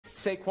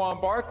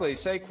Saquon Barkley.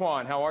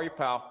 Saquon, how are you,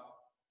 pal?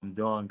 I'm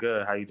doing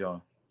good. How you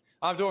doing?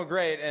 I'm doing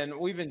great, and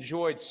we've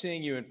enjoyed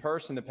seeing you in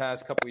person the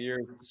past couple of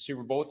years at the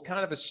Super Bowl. It's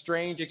kind of a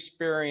strange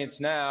experience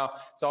now.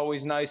 It's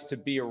always nice to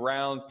be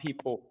around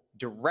people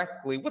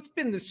directly. What's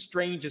been the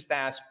strangest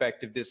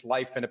aspect of this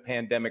life in a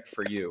pandemic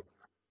for you?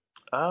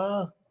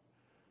 Uh,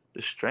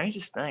 the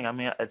strangest thing. I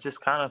mean, it's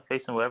just kind of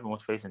facing what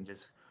everyone's facing.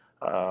 Just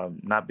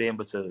not being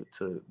able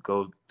to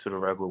go to the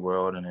regular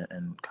world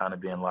and kind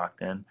of being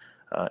locked in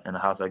the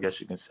house, I guess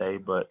you can say.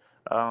 But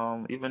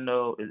even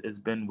though it's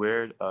been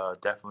weird,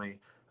 definitely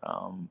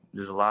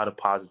there's a lot of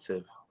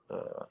positive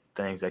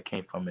things that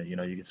came from it. You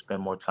know, you can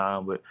spend more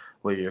time with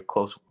your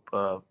close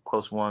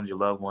ones, your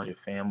loved ones, your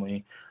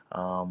family.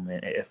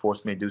 And it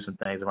forced me to do some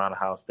things around the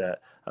house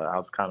that I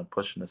was kind of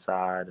pushing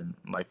aside. And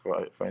like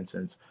for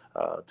instance,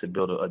 to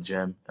build a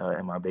gym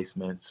in my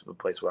basement, it's a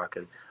place where I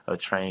could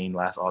train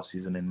last off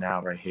season, and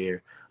now right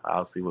here,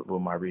 obviously with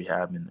my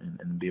rehab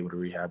and be able to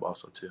rehab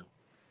also too.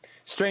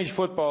 Strange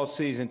football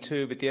season,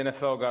 too, but the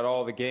NFL got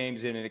all the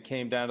games in, and it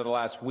came down to the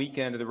last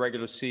weekend of the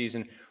regular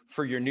season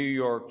for your New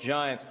York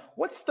Giants.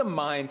 What's the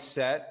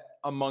mindset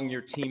among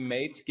your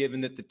teammates, given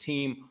that the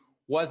team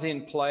was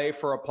in play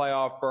for a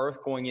playoff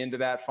berth going into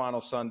that final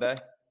Sunday?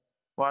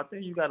 Well, I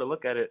think you got to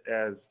look at it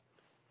as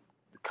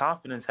the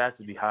confidence has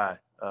to be high,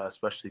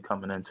 especially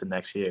coming into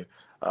next year.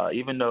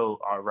 Even though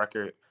our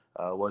record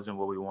wasn't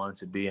what we wanted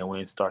to be, and we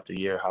didn't start the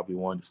year how we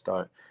wanted to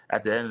start.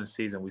 At the end of the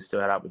season, we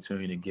still had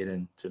opportunity to get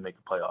in to make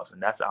the playoffs,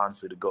 and that's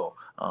honestly the goal.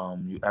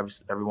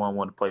 Everyone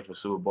wanted to play for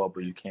Super Bowl,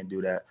 but you can't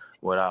do that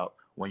without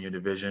winning your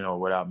division or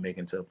without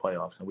making it to the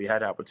playoffs. And we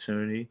had the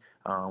opportunity.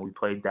 We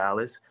played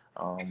Dallas.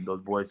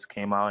 Those boys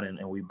came out and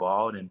we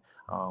balled, and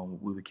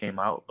we came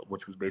out,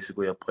 which was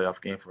basically a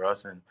playoff game for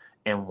us,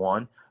 and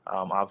won.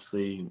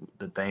 Obviously,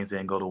 the things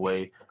didn't go the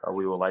way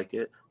we would like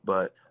it,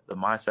 but the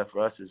mindset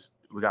for us is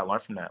we got to learn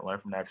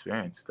from that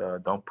experience.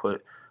 Don't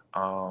put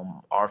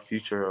our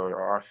future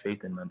or our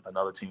faith in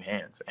another team's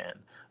hands. And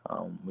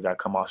we got to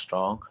come out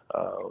strong,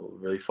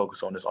 really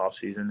focus on this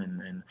offseason,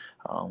 and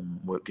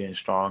we're getting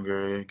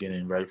stronger,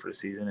 getting ready for the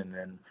season. And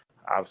then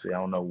obviously I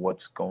don't know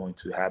what's going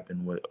to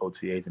happen with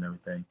OTAs and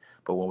everything.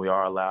 But when we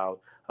are allowed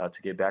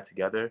to get back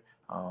together,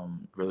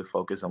 really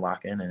focus and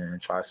lock in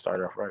and try to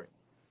start off right.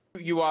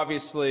 You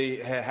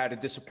obviously had a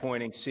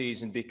disappointing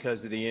season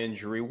because of the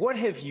injury. What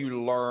have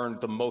you learned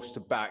the most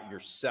about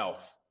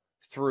yourself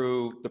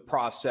through the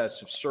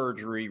process of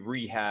surgery,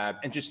 rehab,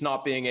 and just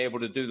not being able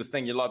to do the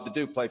thing you love to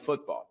do, play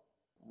football?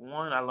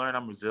 One, I learned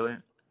I'm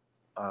resilient.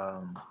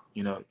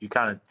 You know, you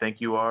kind of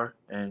think you are,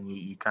 and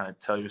you kind of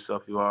tell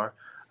yourself you are,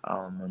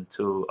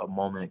 until a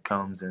moment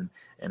comes and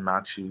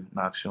knocks you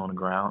on the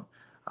ground.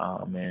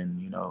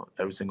 And you know,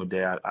 every single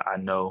day I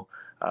know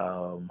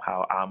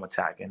how I'm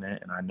attacking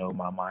it, and I know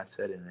my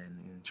mindset, and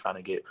trying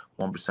to get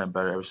 1%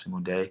 better every single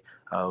day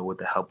with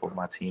the help of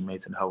my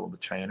teammates and the help of the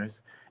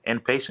trainers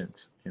and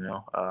patience. You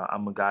know,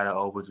 I'm a guy that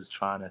always was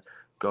trying to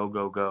go,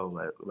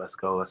 like, let's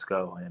go.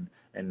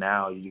 And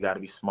now you got to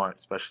be smart,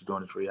 especially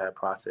during this rehab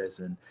process.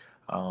 And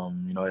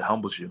you know, it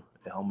humbles you.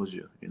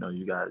 You know,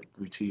 you got to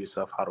reteach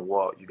yourself how to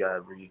walk. You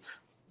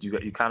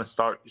kind of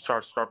start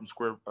from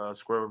square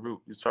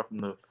root. You start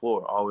from the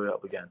floor all the way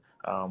up again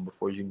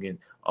before you can get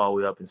all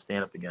the way up and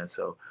stand up again.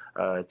 So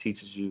it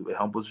teaches you, it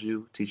humbles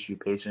you, teaches you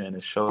patience, and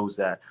it shows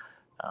that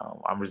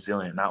I'm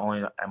resilient. Not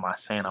only am I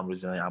saying I'm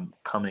resilient,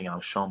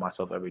 I'm showing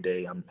myself every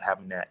day. I'm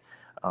having that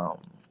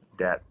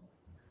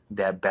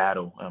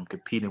battle. I'm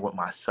competing with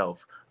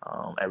myself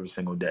every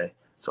single day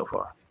so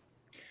far.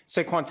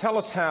 Saquon, tell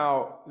us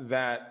how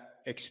that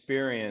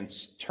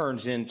experience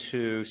turns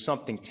into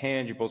something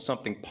tangible,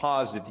 something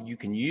positive that you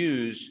can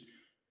use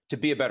to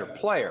be a better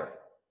player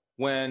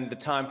when the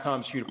time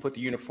comes for you to put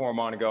the uniform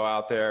on and go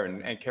out there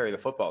and carry the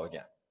football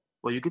again.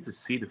 Well, you get to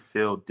see the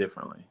field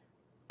differently.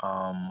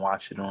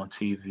 Watching it on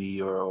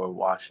TV or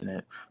watching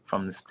it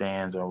from the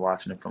stands or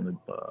watching it from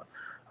the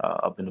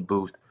up in the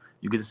booth,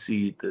 you get to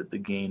see the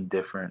game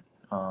different.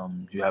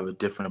 You have a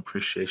different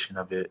appreciation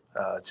of it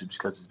just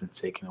because it's been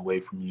taken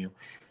away from you.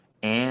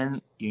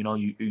 And, you know,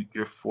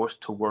 you're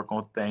forced to work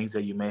on things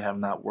that you may have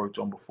not worked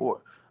on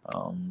before.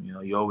 You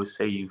know, you always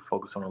say you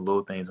focus on the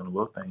little things,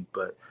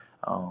 but,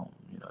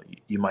 you know,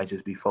 you might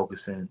just be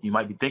focusing. You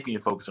might be thinking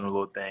you're focusing on the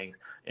little things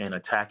and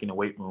attacking the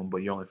weight room, but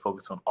you're only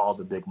focused on all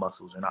the big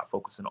muscles. You're not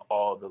focusing on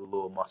all the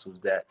little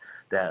muscles that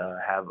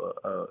have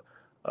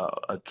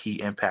a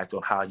key impact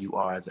on how you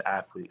are as an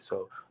athlete.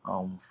 So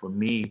for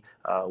me,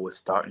 with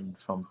starting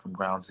from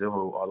ground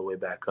zero all the way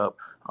back up,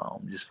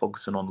 just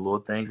focusing on the little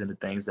things and the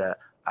things that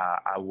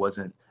I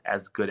wasn't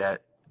as good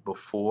at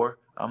before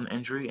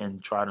injury,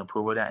 and try to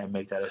improve with that and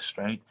make that a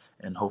strength.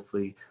 And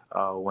hopefully,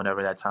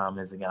 whenever that time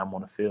is again, I'm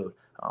on the field,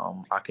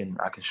 I can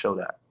show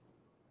that.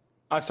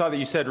 I saw that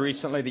you said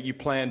recently that you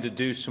plan to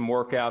do some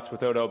workouts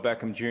with Odell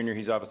Beckham Jr.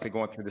 He's obviously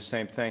going through the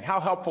same thing. How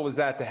helpful is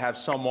that to have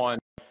someone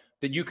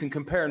that you can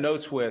compare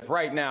notes with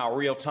right now,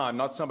 real time,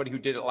 not somebody who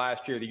did it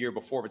last year, the year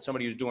before, but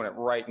somebody who's doing it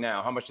right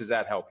now? How much does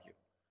that help you?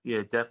 Yeah,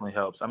 it definitely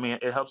helps. I mean,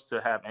 it helps to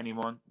have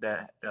anyone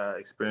that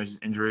experiences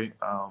injury,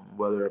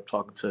 whether I'm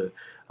talking to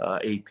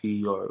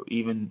AP or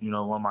even,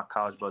 one of my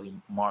college buddy,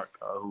 Mark,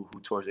 who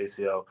tore his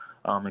ACL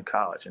in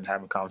college, and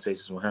having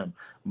conversations with him.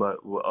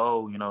 But with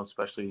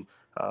especially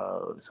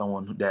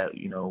someone that,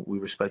 we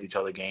respect each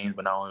other's games,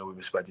 but not only do we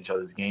respect each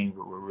other's games,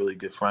 but we're really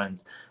good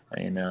friends.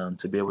 And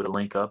to be able to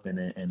link up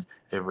and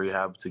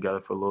rehab together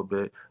for a little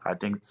bit, I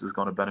think this is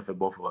going to benefit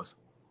both of us.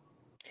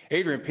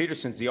 Adrian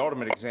Peterson's the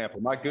ultimate example.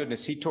 My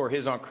goodness, he tore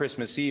his on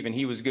Christmas Eve, and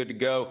he was good to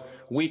go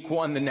week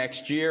 1 the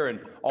next year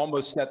and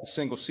almost set the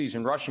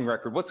single-season rushing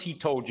record. What's he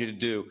told you to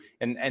do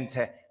and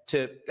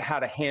to how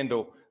to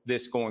handle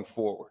this going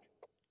forward?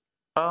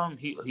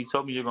 He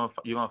told me you're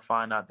gonna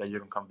find out that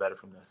you're gonna come better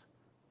from this.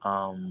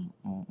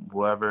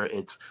 Whether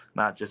it's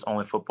not just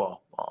only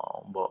football,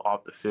 but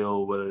off the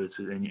field, whether it's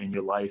in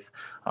your life,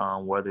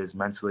 whether it's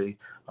mentally,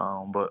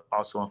 but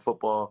also in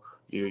football,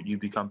 you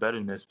become better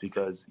in this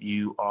because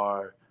you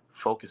are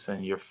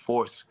focusing your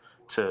force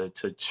to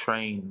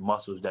train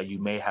muscles that you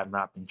may have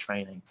not been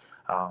training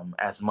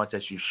as much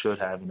as you should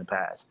have in the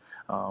past.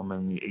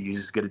 And you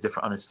just get a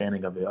different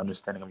understanding of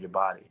your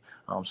body.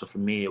 So for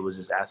me, it was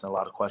just asking a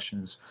lot of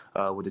questions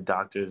with the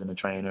doctors and the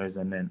trainers,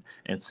 and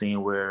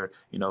seeing where,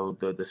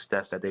 the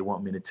steps that they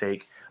want me to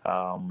take,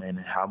 and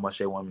how much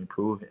they want me to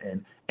improve,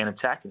 and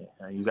attacking it.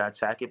 You got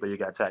to attack it, but you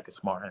got to attack it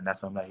smart. And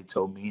that's something that he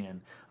told me.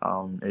 And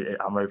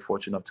I'm very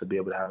fortunate enough to be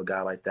able to have a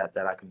guy like that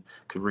I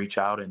could reach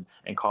out and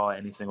call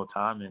any single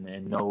time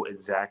and know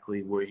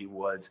exactly where he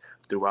was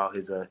throughout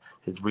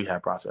his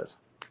rehab process.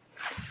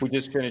 We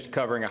just finished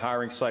covering a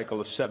hiring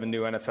cycle of 7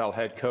 new NFL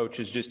head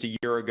coaches. Just a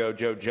year ago,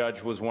 Joe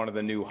Judge was one of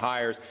the new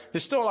hires.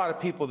 There's still a lot of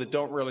people that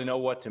don't really know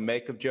what to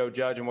make of Joe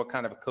Judge and what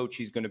kind of a coach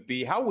he's going to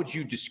be. How would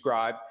you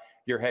describe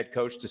your head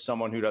coach to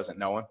someone who doesn't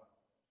know him?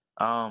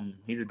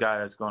 He's a guy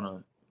that's going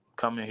to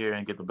come in here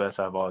and get the best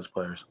out of all his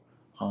players.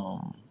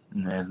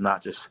 And it's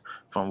not just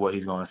from what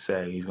he's going to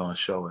say. He's going to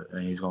show it,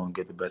 and he's going to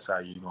get the best out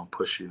of you. He's going to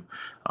push you.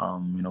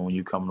 When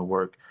you come to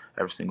work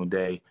every single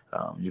day,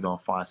 you're going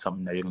to find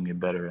something that you're going to get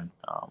better in,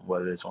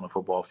 whether it's on a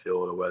football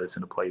field or whether it's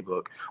in the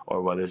playbook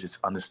or whether it's just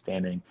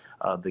understanding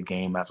the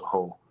game as a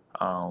whole.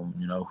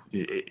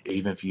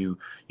 Even if you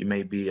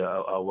may be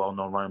a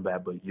well-known running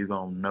back, but you're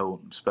going to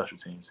know special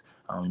teams.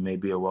 You may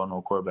be a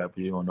well-known quarterback,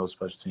 but you're going to know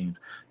special teams.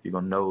 You're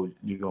going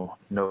to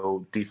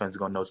know defense is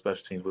going to know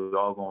special teams. We're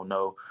all going to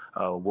know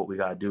what we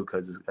got to do,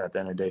 because at the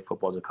end of the day,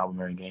 football is a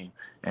complementary game.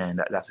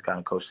 And that's the kind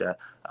of coach that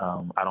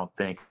I don't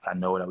think I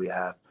know that we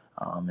have.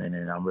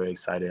 And I'm very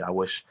excited. I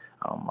wish,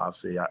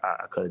 obviously,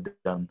 I could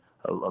have done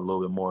a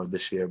little bit more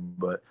this year,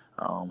 but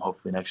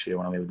hopefully next year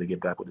when I'm able to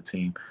get back with the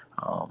team,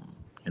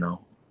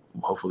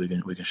 hopefully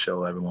we can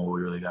show everyone what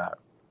we really got.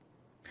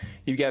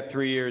 You've got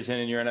 3 years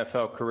in your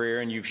NFL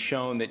career, and you've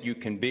shown that you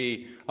can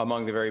be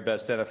among the very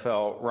best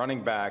NFL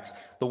running backs.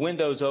 The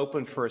window's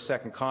open for a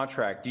second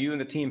contract. Do you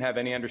and the team have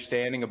any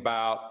understanding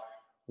about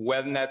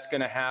when that's going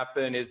to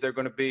happen? Is there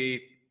going to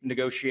be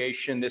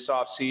negotiation this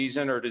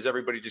offseason, or does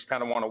everybody just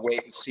kind of want to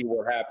wait and see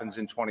what happens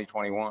in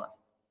 2021?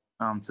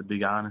 To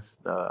be honest,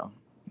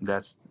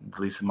 that's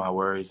the least of my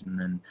worries, and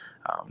then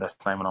that's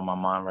claiming on my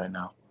mind right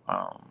now.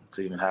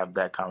 To even have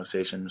that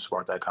conversation,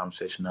 spark that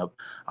conversation up,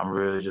 I'm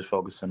really just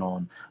focusing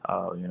on,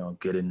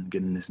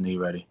 getting this knee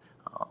ready,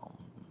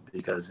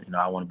 because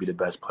I want to be the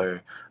best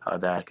player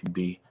that I can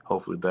be,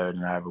 hopefully better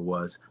than I ever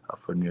was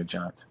for the New York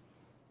Giants.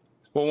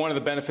 Well, one of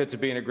the benefits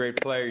of being a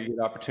great player, you get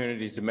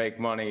opportunities to make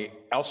money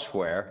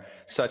elsewhere,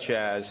 such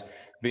as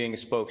being a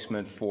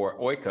spokesman for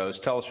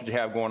Oikos. Tell us what you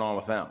have going on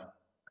with them.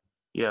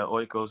 Yeah,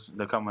 Oikos,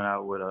 they're coming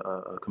out with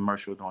a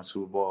commercial during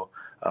Super Bowl,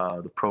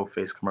 the Pro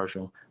Face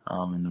commercial.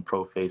 And the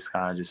Pro Face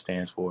kind of just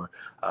stands for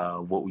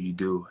what will you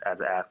do as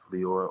an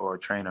athlete or a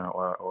trainer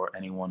or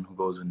anyone who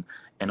goes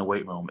in a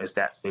weight room. It's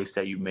that face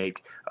that you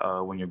make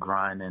when you're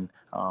grinding,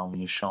 when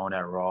you're showing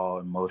that raw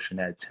emotion,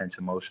 that intense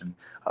emotion,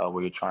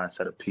 where you're trying to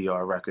set a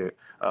PR record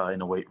in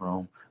the weight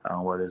room,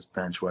 whether it's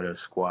bench, whether it's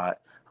squat.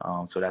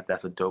 So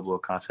that's a dope little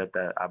concept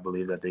that I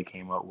believe that they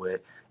came up with.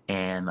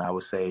 And I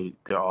would say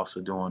they're also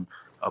doing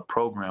a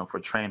program for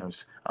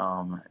trainers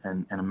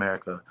in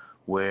America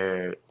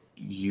where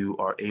you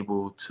are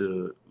able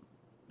to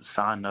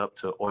sign up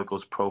to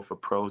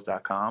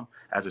oikosproforpros.com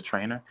as a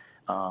trainer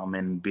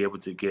and be able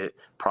to get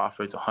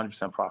profits,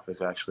 100%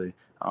 profits actually,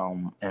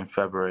 in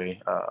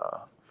February,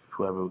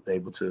 whoever was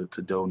able to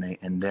donate,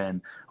 and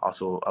then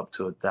also up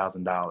to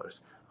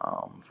 $1,000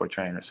 for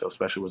trainers. So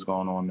especially what's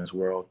going on in this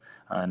world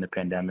in the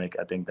pandemic,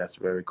 I think that's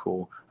very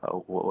cool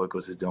what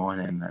Oikos is doing,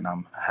 and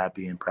I'm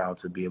happy and proud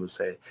to be able to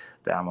say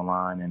that I'm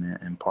aligned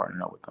and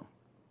partnering up with them.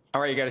 All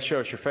right, you got to show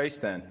us your face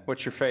then.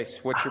 What's your face?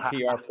 What's your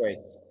PR face?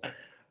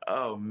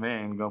 Oh,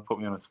 man, you're going to put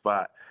me on the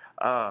spot.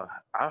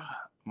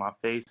 My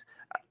face,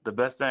 the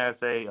best thing I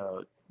say,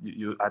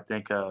 I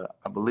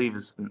believe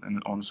is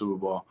on the Super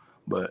Bowl,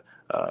 but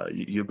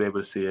you'll be able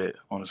to see it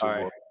on the Super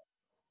Bowl.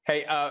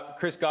 Hey,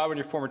 Chris Godwin,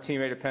 your former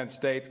teammate at Penn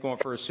State's going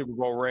for a Super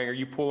Bowl ring. Are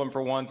you pulling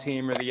for one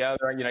team or the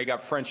other? You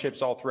got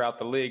friendships all throughout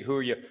the league. Who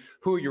are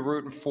you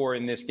rooting for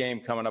in this game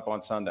coming up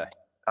on Sunday?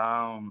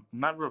 I'm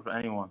not rooting for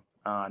anyone.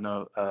 I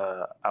know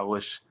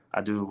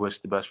I do wish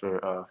the best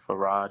for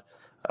Rod,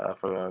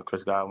 for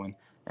Chris Godwin,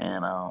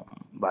 and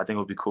but I think it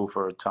would be cool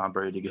for Tom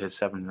Brady to get his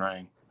 7th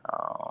ring.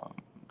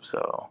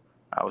 So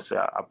I would say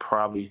I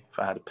probably, if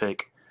I had to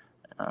pick,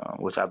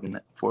 which I've been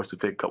forced to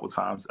pick a couple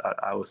times,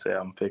 I would say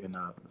I'm picking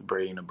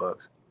Brady and the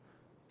Bucs.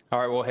 All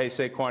right, well, hey,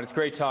 Saquon, it's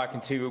great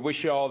talking to you. We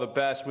wish you all the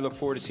best. We look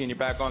forward to seeing you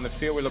back on the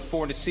field. We look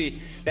forward to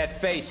see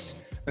that face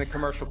in the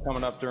commercial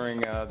coming up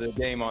during the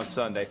game on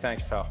Sunday.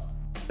 Thanks, pal.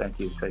 Thank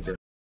you. Take care.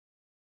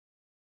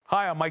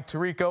 Hi, I'm Mike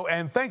Tirico,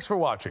 and thanks for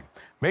watching.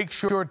 Make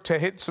sure to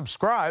hit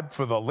subscribe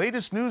for the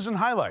latest news and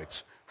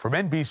highlights from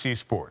NBC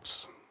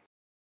Sports.